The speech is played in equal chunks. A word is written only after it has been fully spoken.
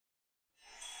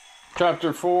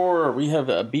Chapter 4, we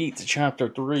have beat Chapter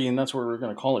 3, and that's what we're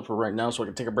going to call it for right now, so I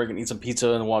can take a break and eat some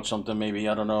pizza and watch something, maybe,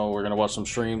 I don't know, we're going to watch some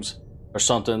streams or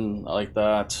something like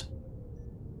that.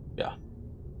 Yeah.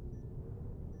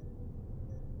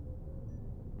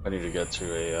 I need to get to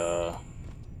a,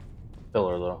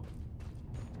 pillar, though.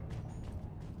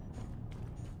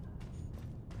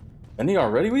 Ending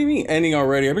already? What do you mean, ending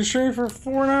already? I've been streaming for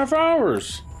 4.5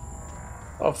 hours!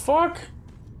 The fuck?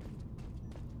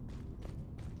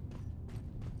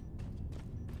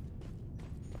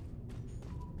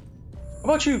 How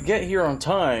about you get here on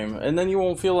time, and then you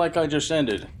won't feel like I just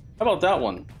ended? How about that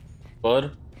one,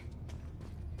 bud?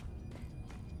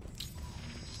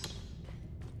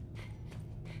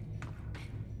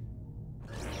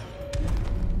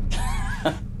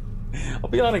 I'll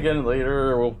be on again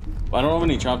later. Well, I don't know how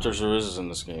many chapters there is in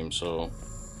this game, so...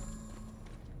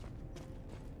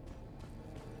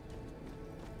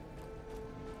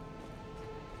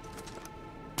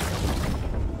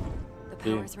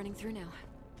 The power's running through now.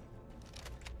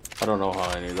 I don't know how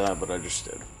I knew that, but I just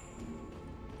did.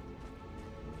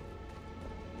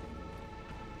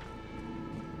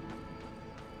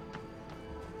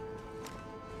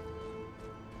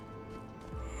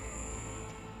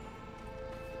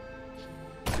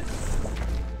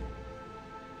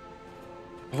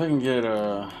 If I can get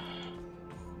a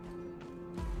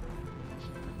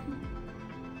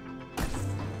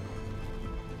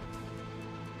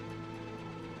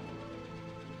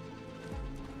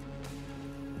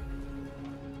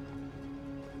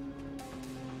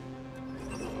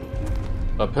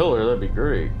pillar, that'd be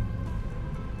great.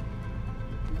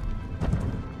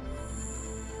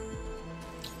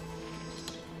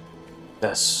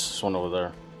 Yes, this one over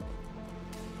there.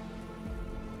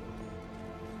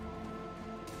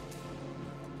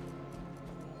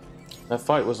 That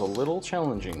fight was a little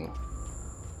challenging.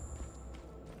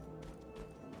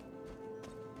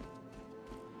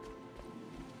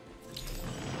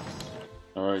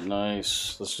 Alright,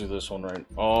 nice. Let's do this one right.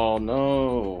 Oh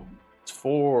no! It's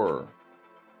 4.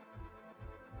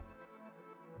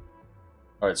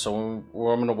 Alright, so I'm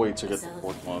gonna wait to get the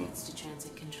 4th one. To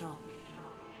transit control.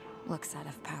 Looks out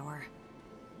of power.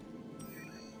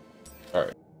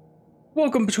 Alright.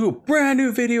 Welcome to a brand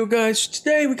new video, guys.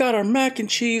 Today we got our mac and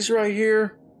cheese right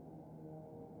here.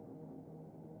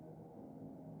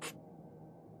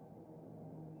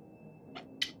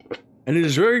 And it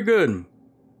is very good.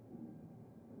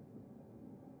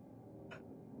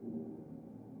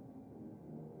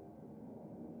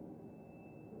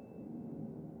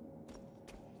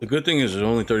 The good thing is there's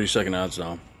only 30-second ads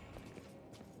now.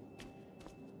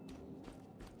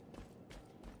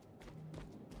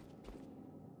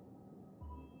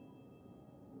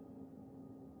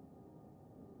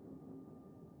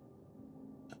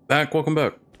 Welcome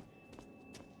back.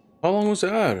 How long was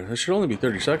the ad? It should only be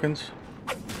 30 seconds.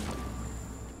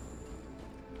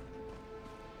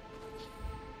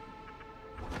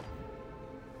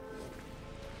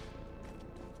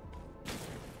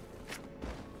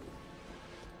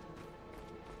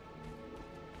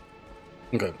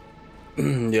 Okay.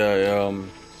 Yeah,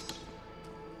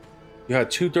 you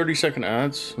had 2 30-second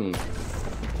ads?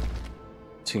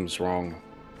 Seems wrong.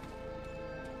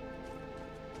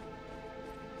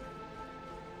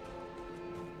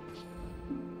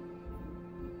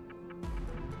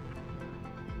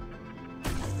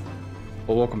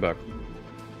 Well, welcome back.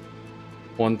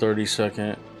 1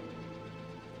 30-second.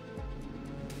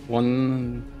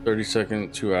 1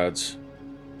 30-second, 2 ads.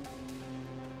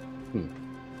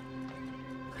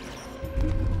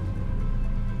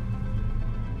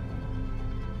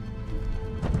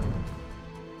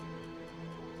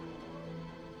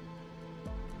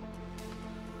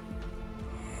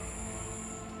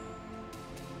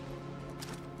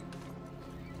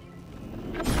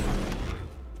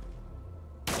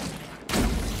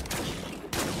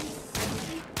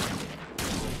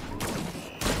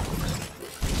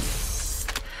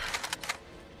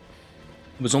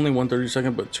 It was only 1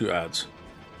 30-second, but 2 ads.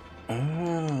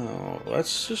 Oh,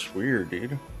 that's just weird,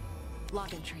 dude.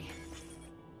 Log entry.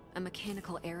 A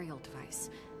mechanical aerial device.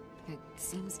 It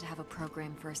seems to have a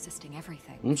program for assisting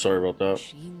everything. I'm sorry about that.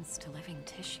 Machines to living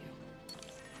tissue.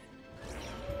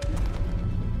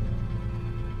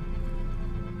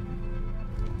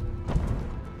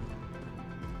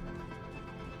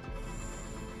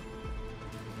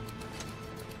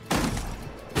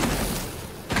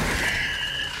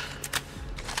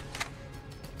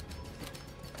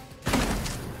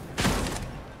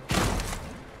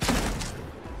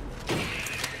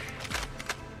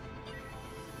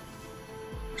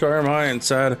 Sorry, I'm high and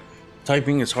sad.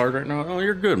 Typing is hard right now. Oh,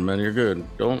 you're good, man. You're good.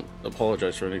 Don't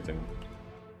apologize for anything.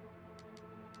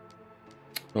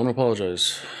 Don't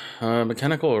apologize.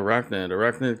 Mechanical arachnid.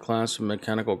 Arachnid class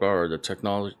mechanical guard.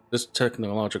 This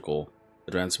technological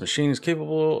advanced machine is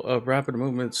capable of rapid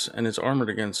movements and is armored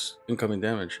against incoming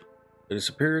damage. It is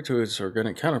superior to its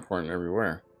organic counterpart in every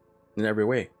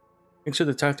way. Thanks to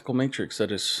the tactical matrix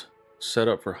that is set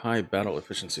up for high battle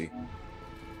efficiency.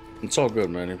 It's all good,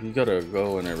 man. If you gotta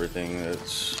go and everything,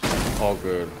 it's all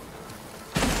good.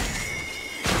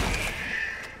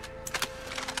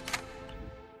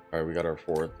 Alright, we got our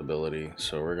 4th ability,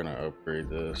 so we're gonna upgrade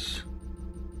this.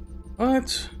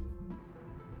 What?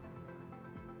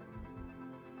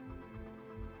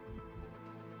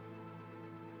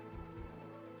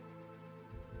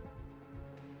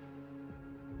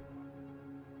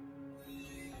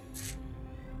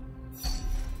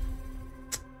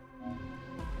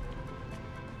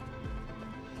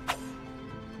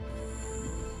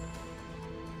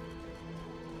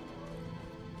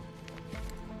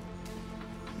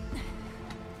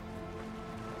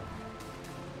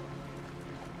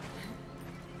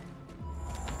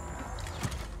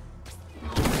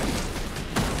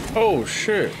 Oh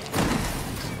shit.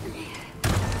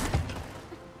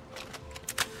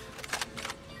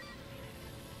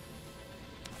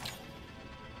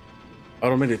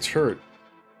 Automated turret.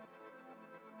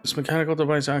 This mechanical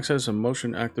device acts as a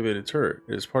motion activated turret.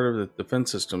 It is part of the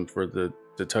defense system for the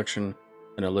detection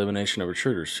and elimination of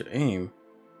intruders. To aim,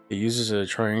 it uses a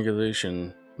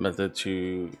triangulation method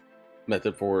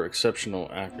for exceptional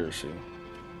accuracy.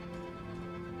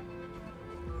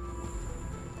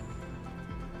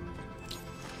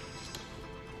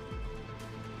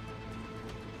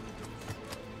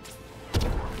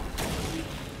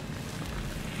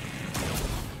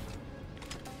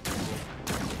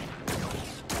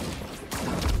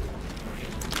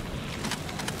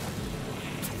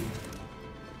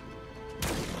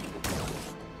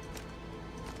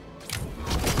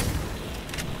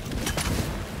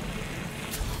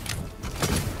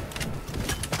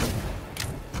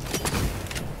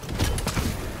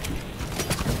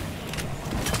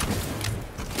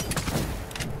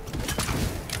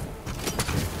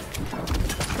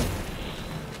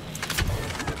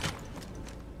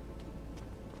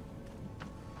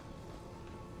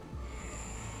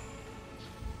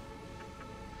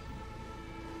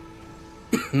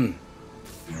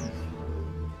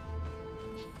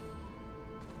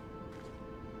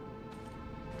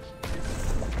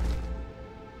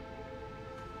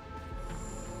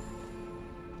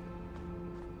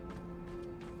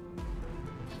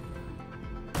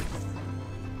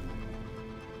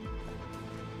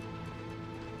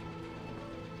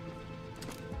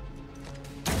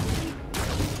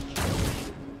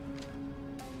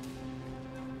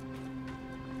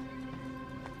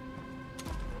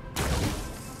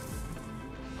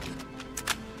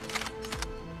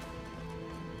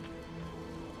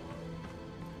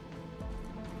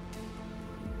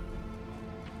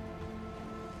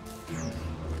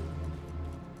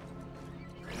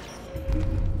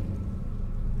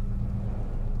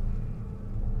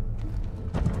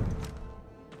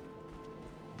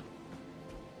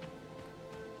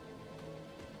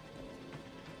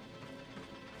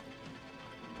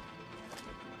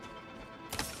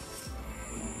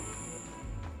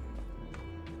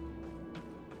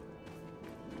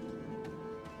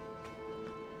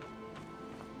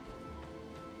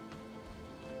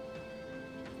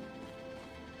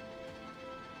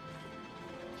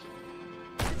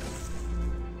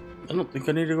 I don't think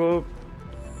I need to go up.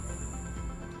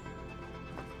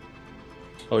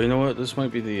 Oh, you know what? This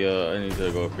might be the, I need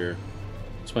to go up here.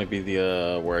 This might be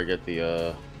the, where I get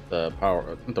the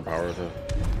power, not the power, the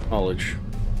knowledge.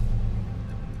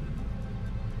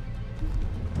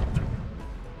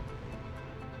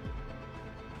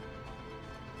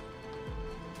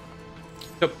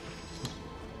 Yep.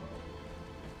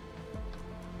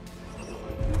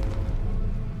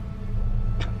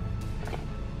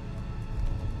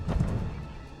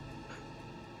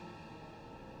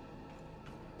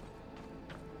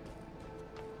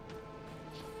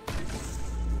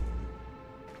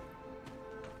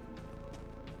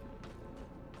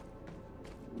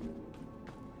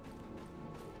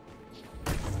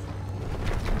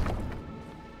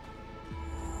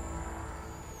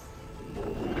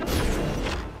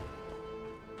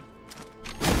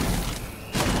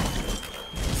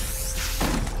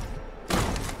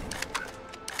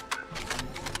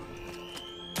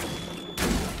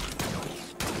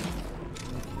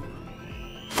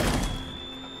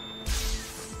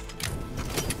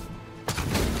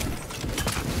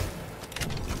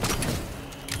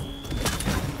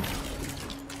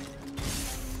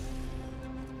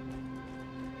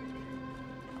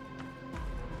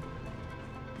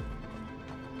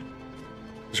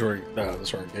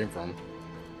 That's where it came from.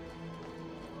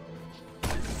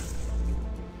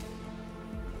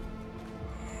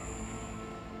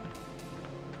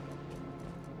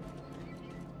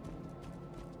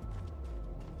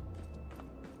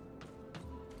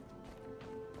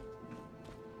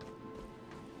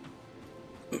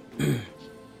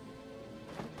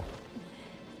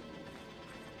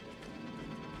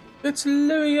 It's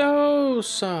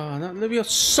Leviosa, not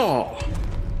Leviosa.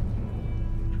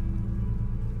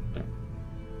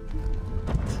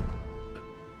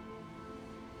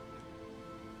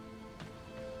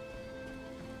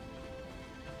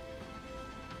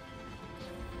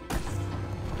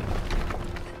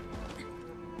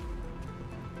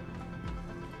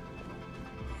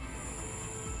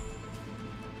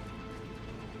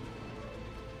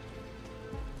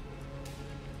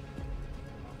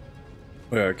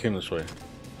 Oh yeah, I came this way.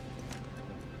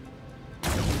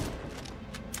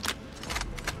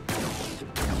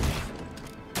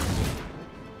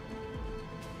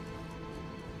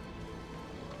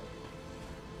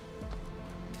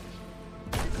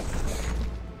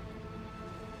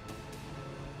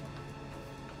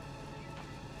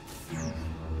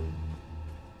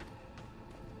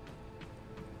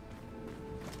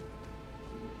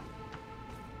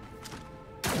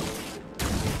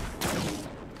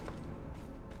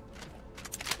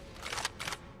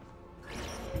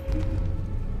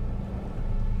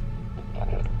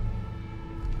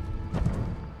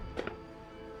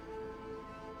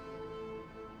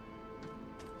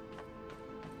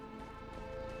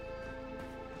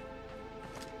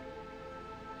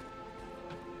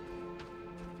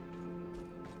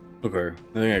 Okay,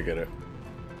 I think I get it.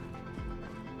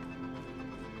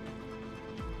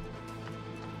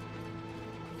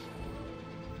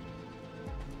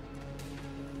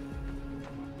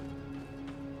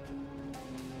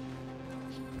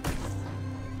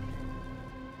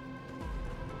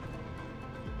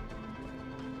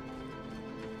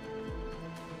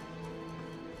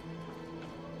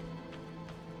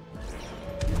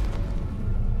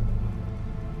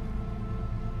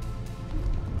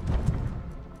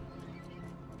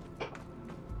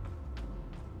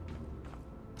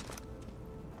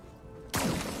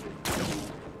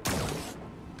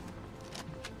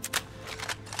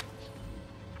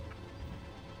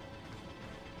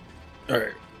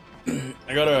 Alright.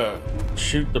 I gotta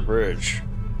shoot the bridge.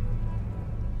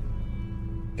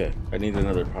 Okay, I need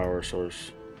another power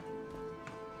source.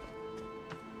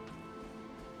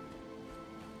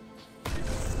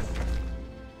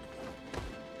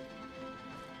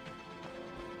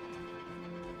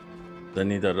 I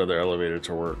need that other elevator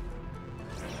to work.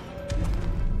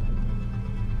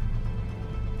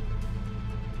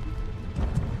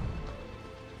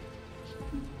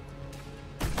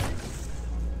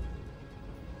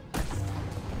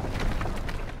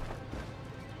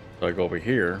 So I go over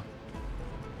here.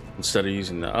 Instead of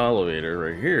using the elevator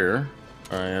right here,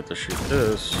 I have to shoot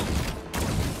this to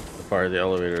fire the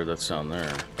elevator that's down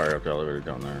there. Fire up the elevator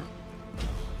down there.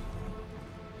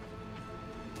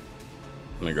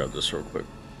 Let me grab this real quick.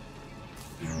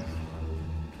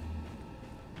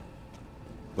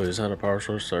 Wait, is that a power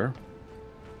source there?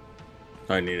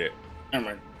 I need it. Never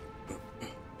mind.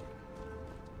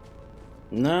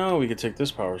 Now we can take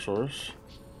this power source.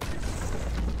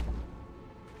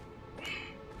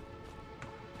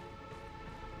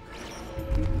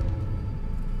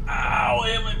 Ow, I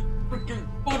have my freaking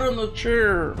foot on the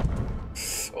chair.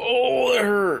 Oh, that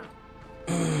hurt.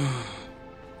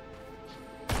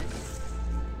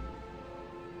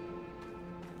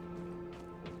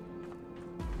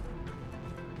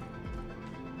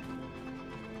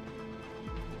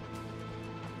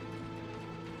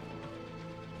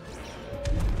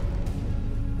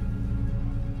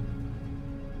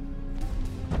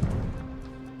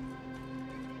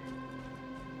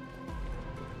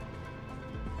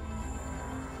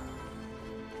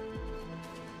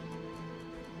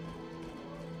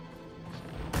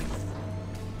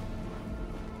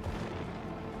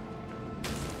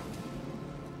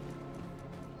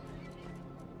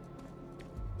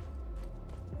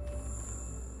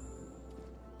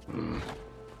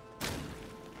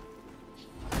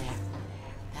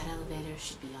 That elevator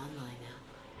should be online now.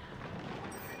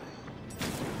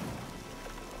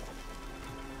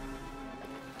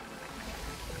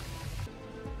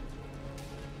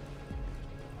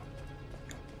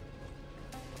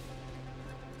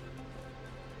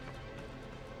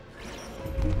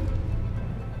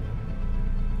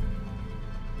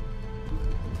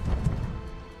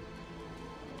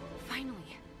 Finally,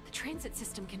 the transit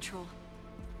system control.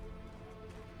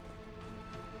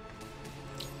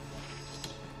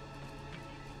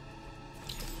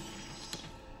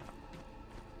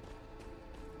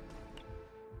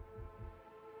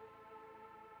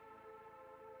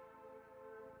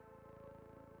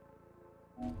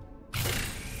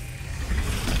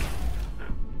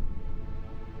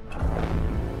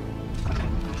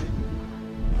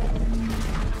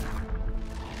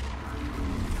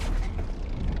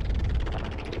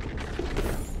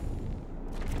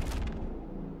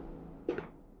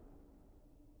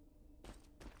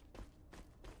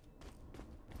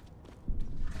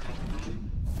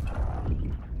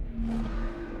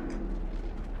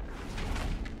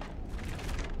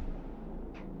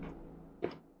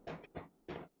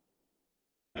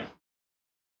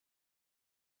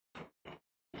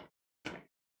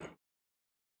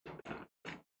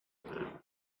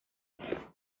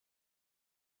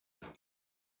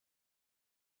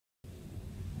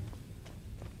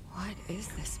 What is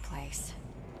this place?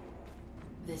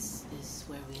 This is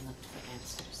where we looked for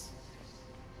answers.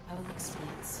 I will explain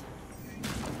soon.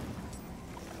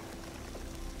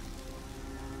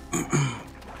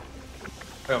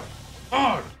 Oh,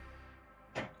 God!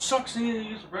 Sucks needing to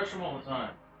use the restroom all the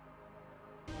time.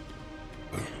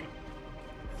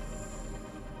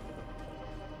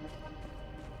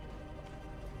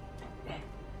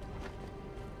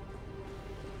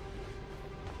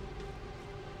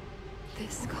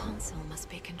 This console must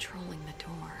be controlling the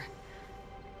door.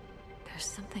 There's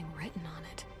something written on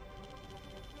it.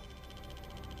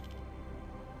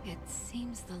 It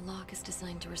seems the lock is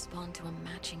designed to respond to a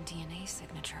matching DNA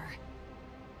signature.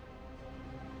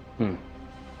 Hmm.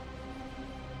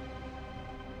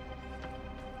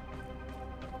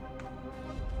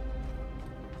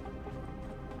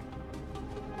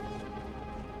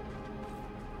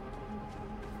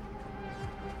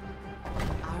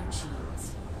 Our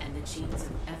genes, and the genes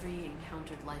of every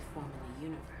encountered life form in the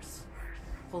universe,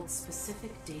 hold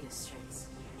specific data strings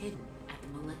hidden at the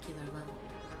molecular level.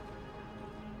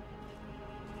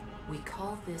 We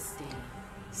call this data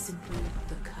simply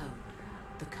the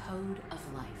code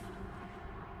of life.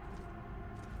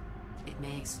 It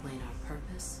may explain our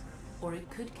purpose, or it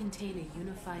could contain a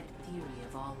unified theory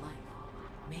of all life.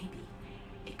 Maybe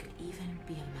it could even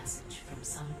be a message from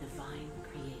some divine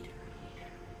creator.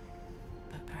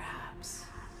 But perhaps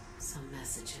some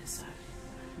messages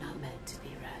are not meant to be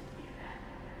read.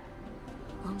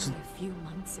 Only a few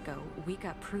months ago, we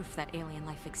got proof that alien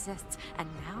life exists, and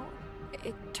now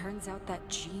it turns out that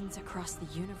genes across the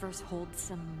universe hold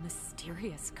some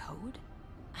mysterious code?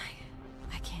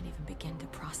 I can't even begin to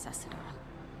process it all.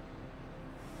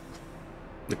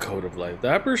 The code of life.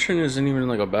 That person isn't even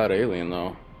like a bad alien,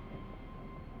 though.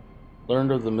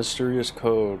 Learned of the mysterious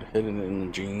code hidden in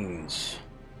the genes.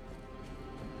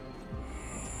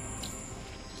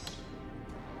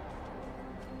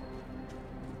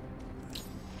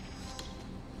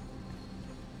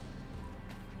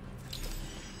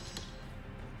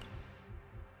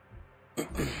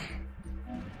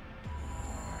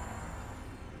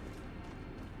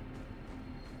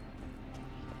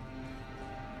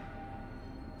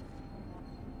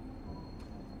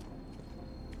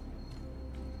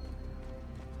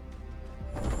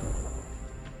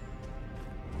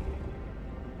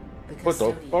 The What the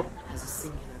custodian fuck? has a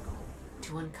singular goal,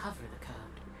 to uncover the code.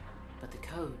 But the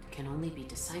code can only be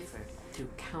deciphered through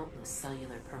countless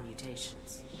cellular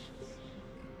permutations.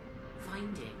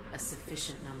 Finding a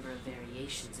sufficient number of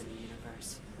variations in the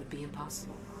universe would be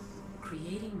impossible.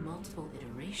 Creating multiple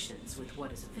iterations with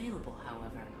what is available,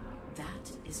 however,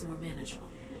 that is more manageable.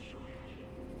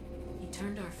 He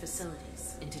turned our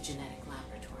facilities into genetic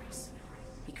laboratories.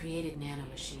 He created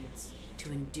nanomachines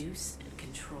to induce and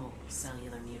control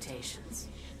cellular mutations.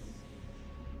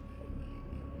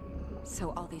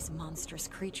 So all these monstrous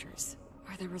creatures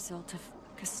are the result of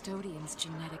Custodian's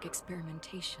genetic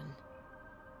experimentation.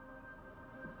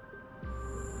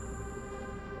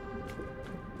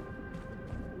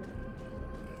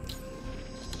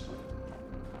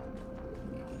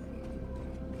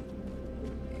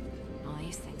 All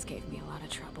these things gave me a lot of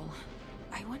trouble.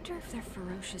 I wonder if their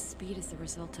ferocious speed is the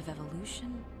result of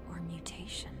evolution or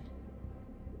mutation.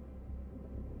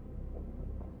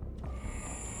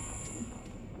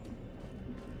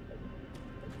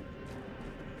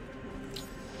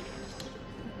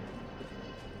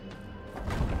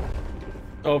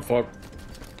 Oh, fuck.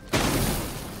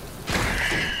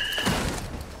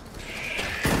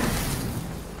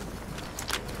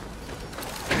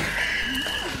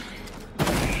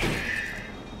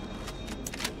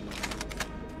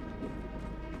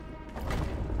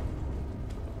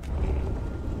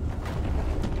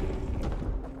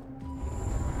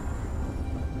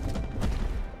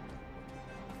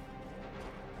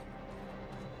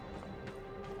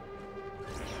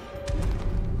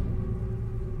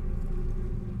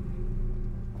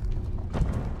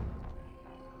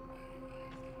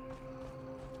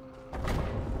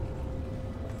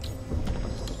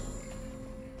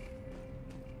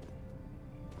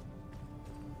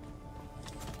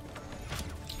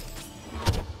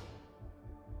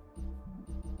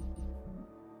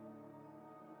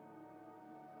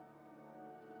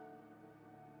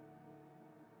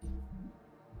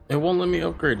 It won't let me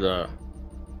upgrade that.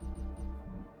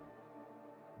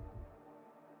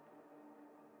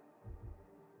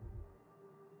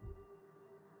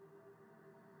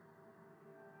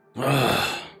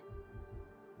 Ugh.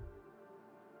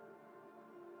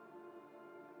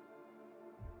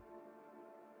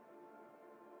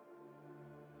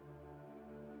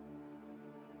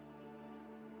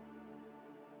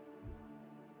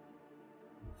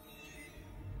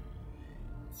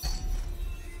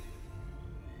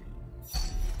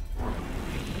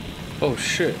 Oh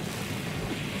shit.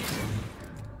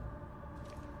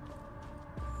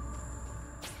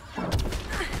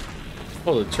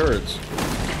 Oh, the turrets.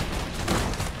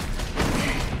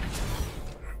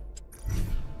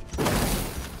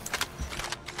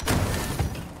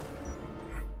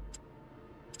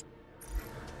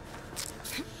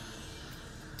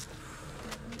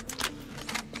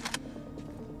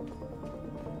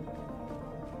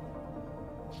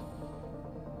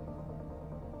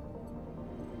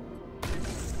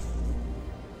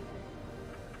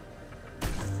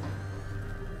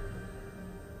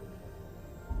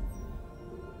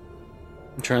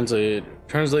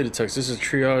 Translated text. This is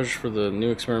triage for the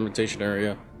new experimentation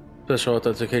area. Special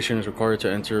authentication is required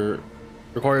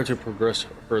to progress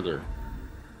further.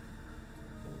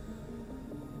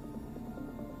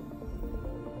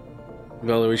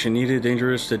 Evaluation needed.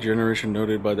 Dangerous degeneration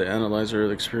noted by the analyzer.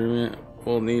 The experiment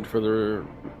will need further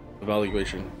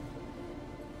evaluation.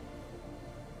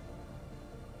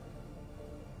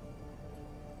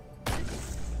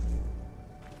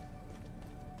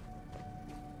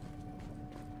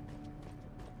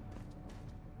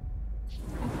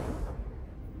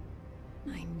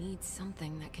 I need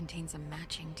something that contains a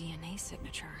matching DNA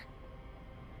signature.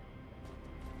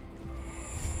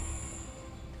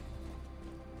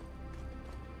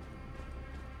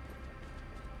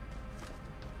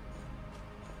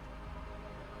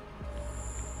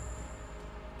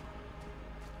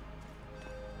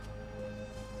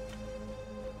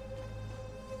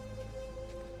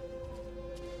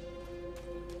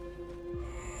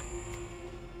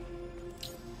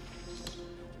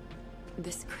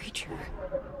 This creature,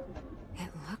 it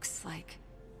looks like...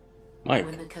 Mike.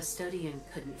 When the custodian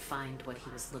couldn't find what he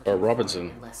was looking Robinson.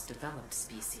 for in less developed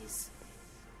species,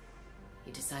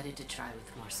 he decided to try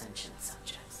with more sentient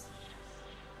subjects.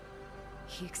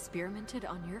 He experimented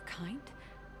on your kind?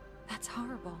 That's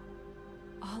horrible.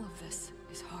 All of this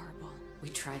is horrible. We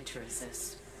tried to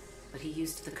resist, but he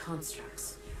used the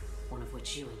constructs, one of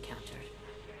which you encountered,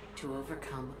 to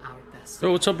overcome our best.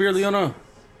 Oh, what's up here, Leona?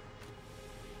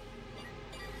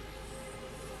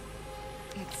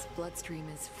 Its bloodstream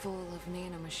is full of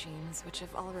nanomachines, which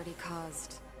have already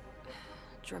caused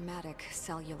dramatic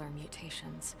cellular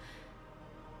mutations.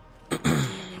 The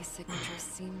DNA signature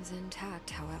seems intact,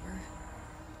 however.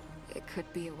 It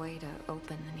could be a way to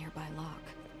open the nearby lock.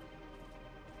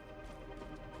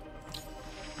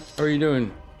 How are you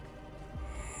doing?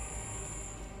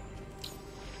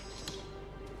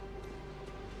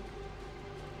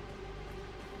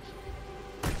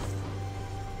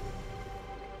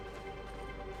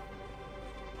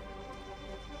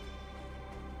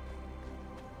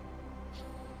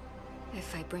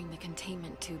 If I bring the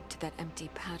containment tube to that empty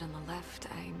pad on the left,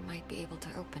 I might be able to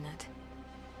open it.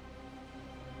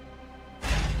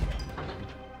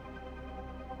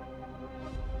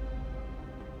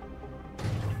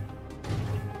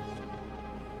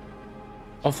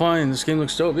 Oh, fine. This game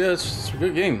looks dope. Yeah, it's a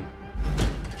good game.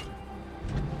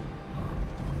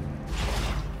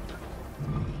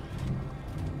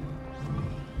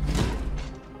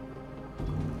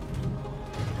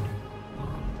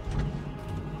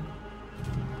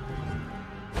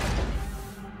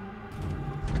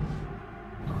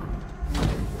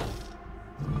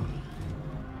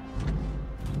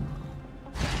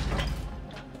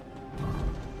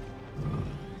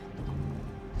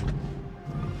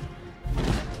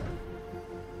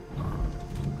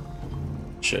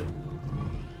 Shit.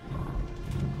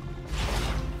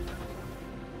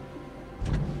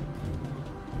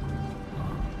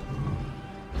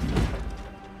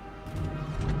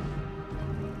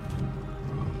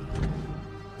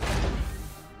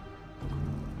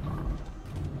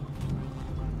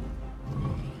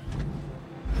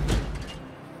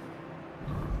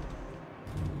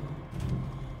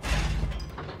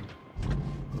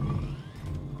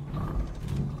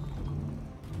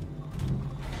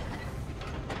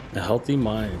 A healthy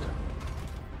mind.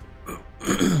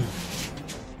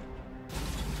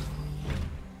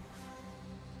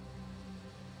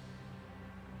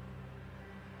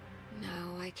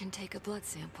 Now I can take a blood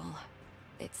sample.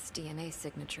 Its DNA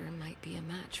signature might be a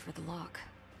match for the lock.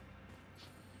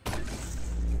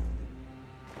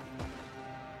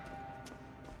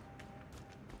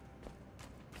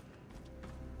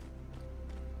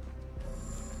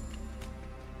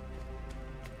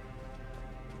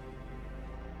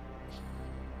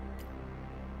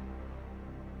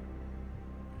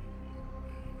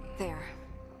 There.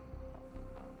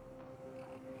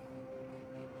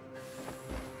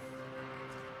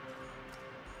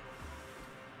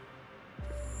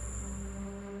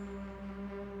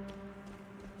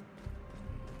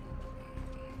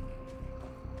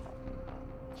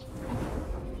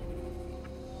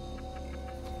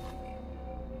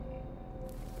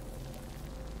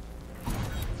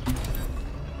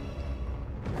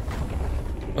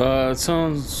 It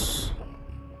sounds...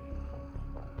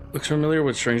 Looks familiar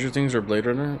with Stranger Things or Blade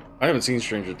Runner. I haven't seen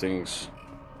Stranger Things.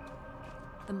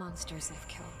 The monsters they've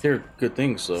killed. They're good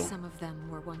things, though. Some of them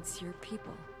were once your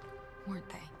people, weren't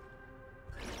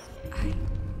they?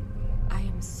 I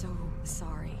am so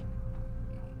sorry.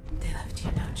 They left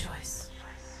you no choice.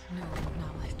 No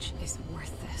knowledge is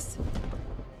worth this.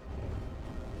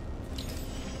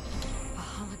 A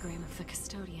hologram of the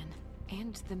custodian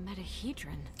and the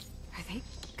metahedron. Are they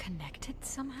connected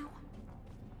somehow?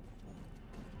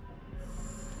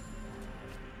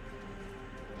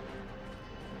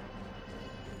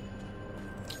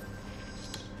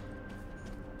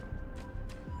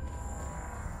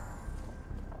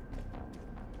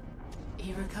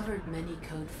 He recovered many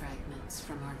code fragments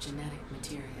from our genetic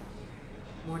material.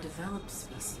 More developed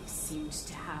species seemed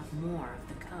to have more of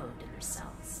the code in their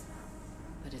cells.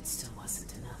 But it still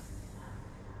wasn't enough.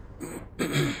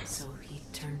 So he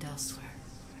turned elsewhere.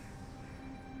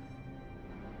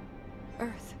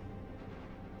 Earth.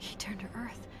 He turned to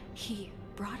Earth. He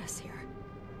brought us here.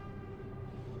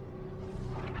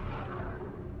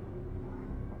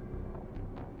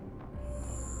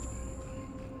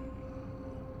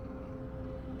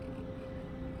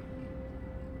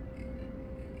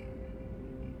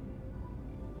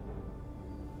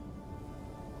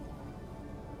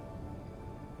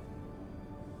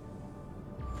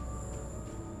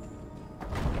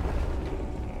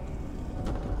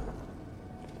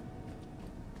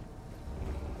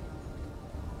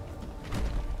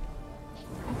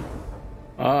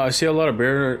 I see a lot of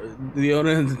bear.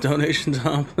 The donations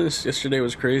on this yesterday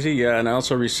was crazy. Yeah, and I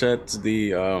also reset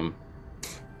the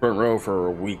front row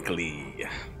for weekly.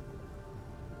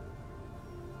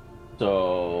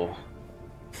 So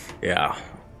yeah,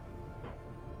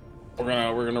 we're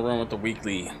gonna run with the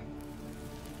weekly.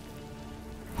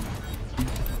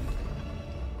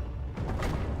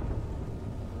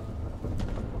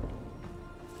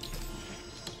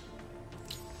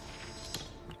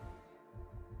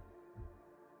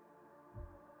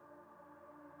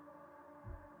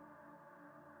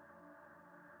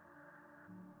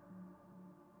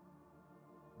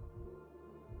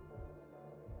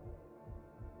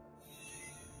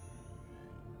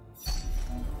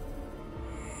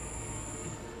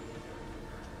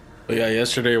 But yeah,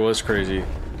 yesterday was crazy.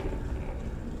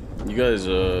 You guys,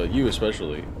 you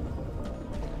especially,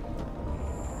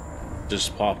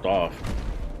 just popped off.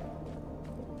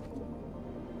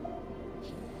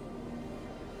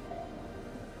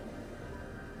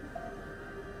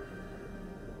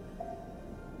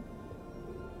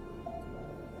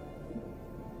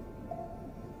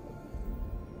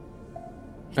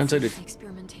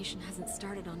 Experimentation hasn't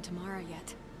started on Tamara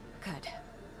yet. Good.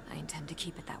 I intend to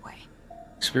keep it that way.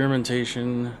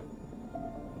 Experimentation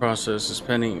process is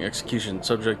pending execution.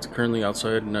 Subject currently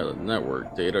outside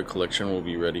network. Data collection will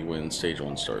be ready when stage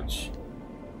 1 starts.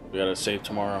 We gotta save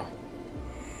tomorrow.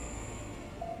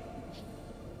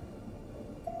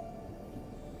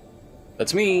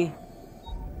 That's me.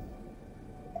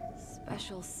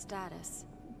 Special status.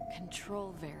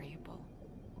 Control variable.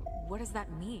 What does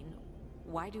that mean?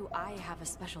 Why do I have a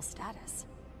special status?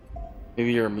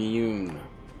 Maybe you're immune.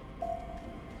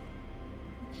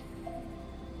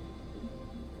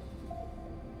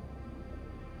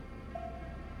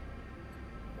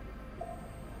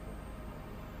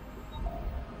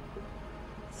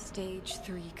 Stage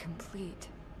 3 complete.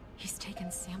 He's taken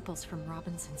samples from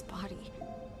Robinson's body.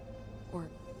 Or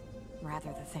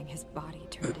rather, the thing his body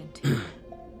turned into.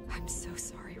 I'm so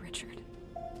sorry, Richard.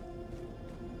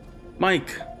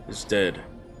 Mike is dead.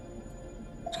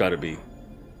 It's gotta be.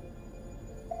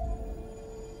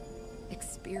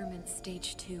 Experiment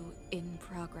stage 2 in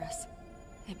progress.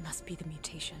 It must be the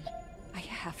mutation. I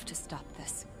have to stop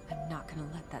this. I'm not gonna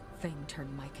let that thing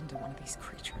turn Mike into one of these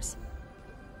creatures.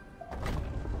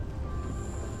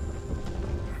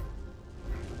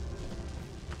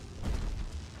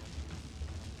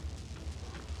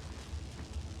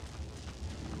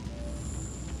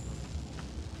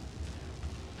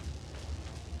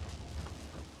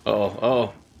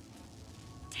 Oh.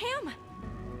 Tam!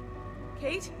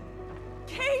 Kate?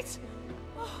 Kate!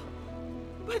 Oh,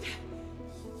 but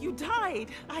you died.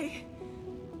 I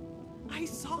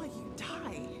saw you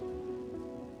die.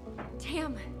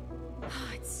 Tam!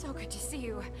 Oh, it's so good to see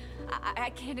you.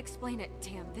 I can't explain it,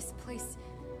 Tam. This place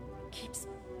keeps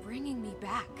bringing me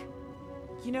back.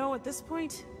 You know, at this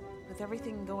point, with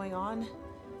everything going on,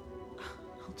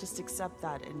 I'll just accept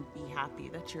that and be happy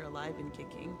that you're alive and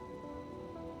kicking.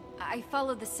 I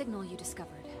followed the signal you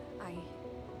discovered. I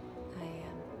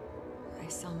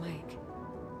saw Mike.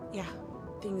 Yeah,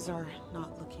 things are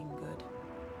not looking good.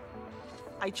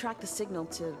 I tracked the signal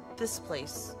to this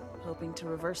place, hoping to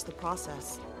reverse the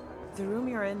process. The room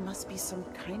you're in must be some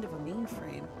kind of a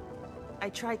mainframe. I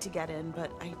tried to get in,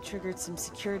 but I triggered some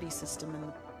security system and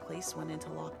the place went into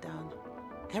lockdown.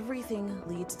 Everything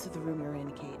leads to the room you're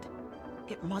in, Kate.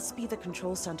 It must be the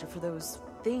control center for those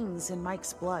things in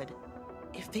Mike's blood.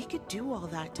 If they could do all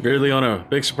that to Really on a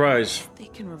big surprise. they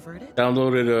can revert it?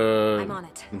 Downloaded I'm on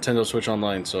it. Nintendo Switch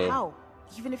Online, so How?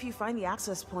 Even if you find the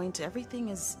access point, everything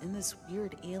is in this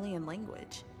weird alien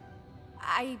language.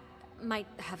 I might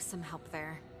have some help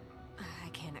there. I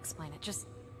can't explain it. Just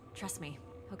trust me,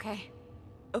 okay?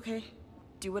 Okay,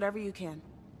 do whatever you can.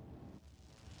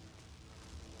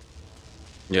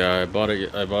 yeah, I bought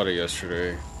it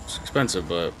yesterday. It's expensive,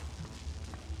 but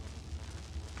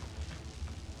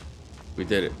we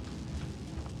did it.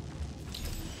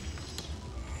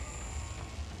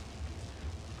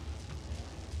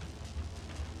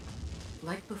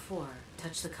 Like before,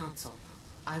 touch the console.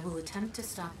 I will attempt to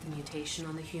stop the mutation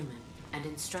on the human and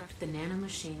instruct the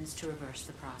nanomachines to reverse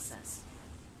the process.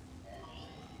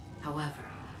 However,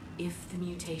 if the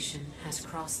mutation has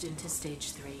crossed into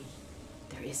stage 3,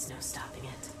 there is no stopping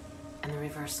it, and the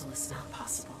reversal is not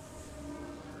possible.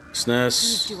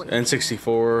 SNES, do what you can.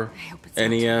 N64, I hope it's not too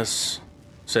NES,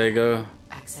 Sega,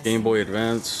 Accessing Game Boy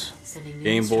Advance, Sending new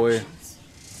Game Boy. instructions.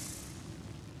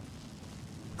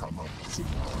 Come up.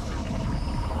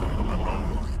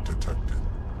 Anomaly detected.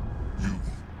 You.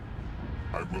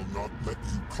 I will not let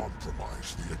you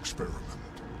compromise the experiment.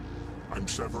 I'm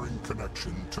severing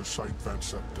connection to Site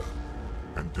Vansepta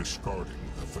and discarding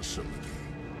the facility.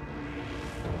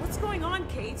 What's going on,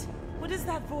 Kate? What is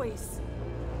that voice?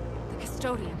 The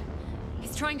custodian.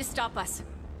 He's trying to stop us.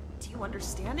 Do you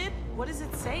understand it? What is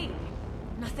it saying?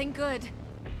 Nothing good.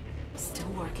 Still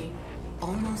working.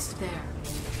 Almost there.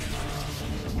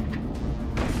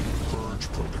 Purge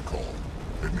protocol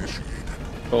initiated.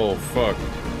 Oh fuck.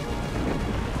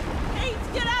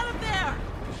 Kate, get out of there!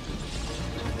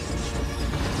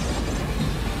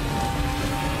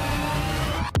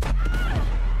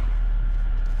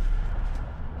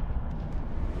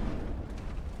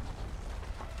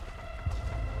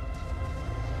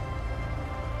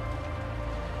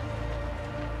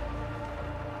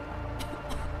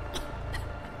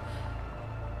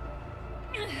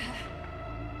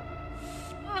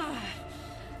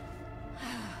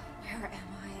 Where am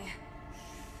I?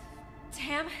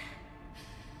 Tam?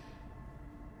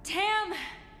 Tam?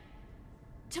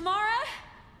 Tamara?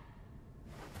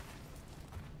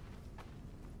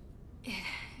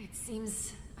 It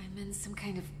seems I'm in some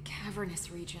kind of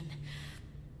cavernous region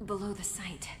below the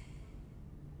site.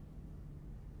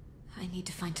 I need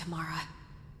to find Tamara.